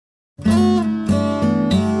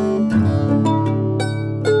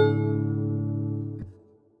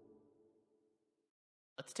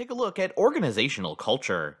Let's take a look at organizational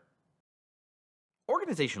culture.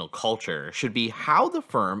 Organizational culture should be how the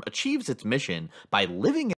firm achieves its mission by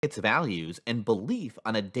living its values and belief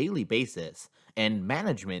on a daily basis, and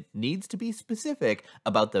management needs to be specific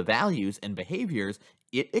about the values and behaviors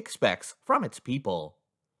it expects from its people.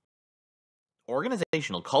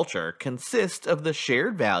 Organizational culture consists of the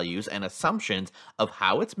shared values and assumptions of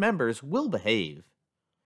how its members will behave.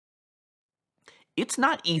 It's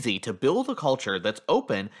not easy to build a culture that's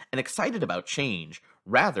open and excited about change,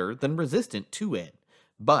 rather than resistant to it.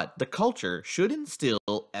 But the culture should instill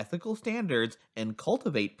ethical standards and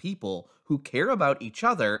cultivate people who care about each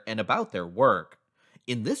other and about their work.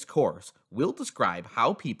 In this course, we'll describe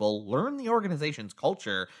how people learn the organization's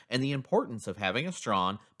culture and the importance of having a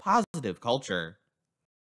strong, positive culture.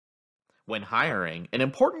 When hiring, an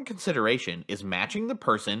important consideration is matching the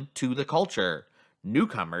person to the culture.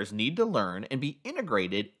 Newcomers need to learn and be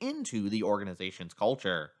integrated into the organization's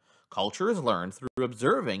culture. Culture is learned through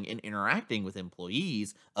observing and interacting with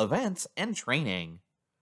employees, events, and training.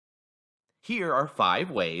 Here are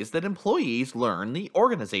 5 ways that employees learn the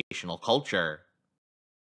organizational culture.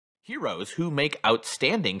 Heroes who make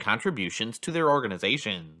outstanding contributions to their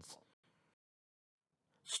organizations.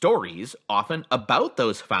 Stories, often about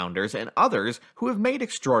those founders and others who have made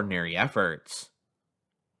extraordinary efforts.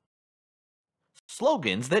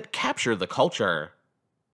 Slogans that capture the culture.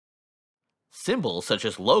 Symbols such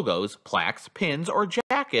as logos, plaques, pins, or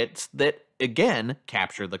jackets that, again,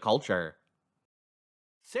 capture the culture.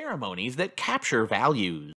 Ceremonies that capture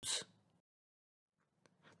values.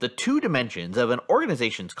 The 2 dimensions of an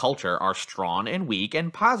organization's culture are strong and weak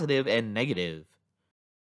and positive and negative.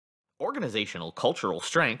 Organizational cultural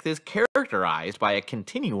strength is characterized by a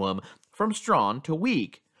continuum from strong to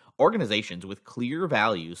weak. Organizations with clear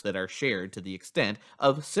values that are shared to the extent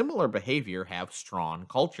of similar behavior have strong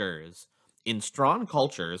cultures. In strong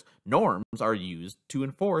cultures, norms are used to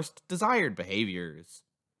enforce desired behaviors.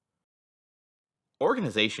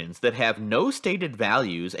 Organizations that have no stated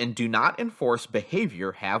values and do not enforce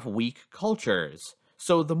behavior have weak cultures.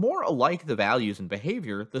 So the more alike the values and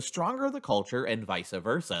behavior, the stronger the culture and vice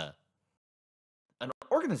versa. An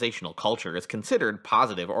organizational culture is considered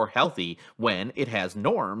positive or healthy when it has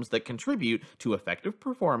norms that contribute to effective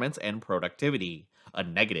performance and productivity. A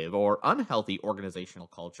negative or unhealthy organizational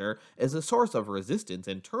culture is a source of resistance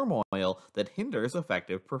and turmoil that hinders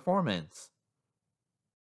effective performance.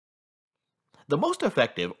 The most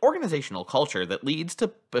effective organizational culture that leads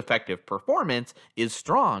to effective performance is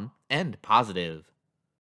strong and positive.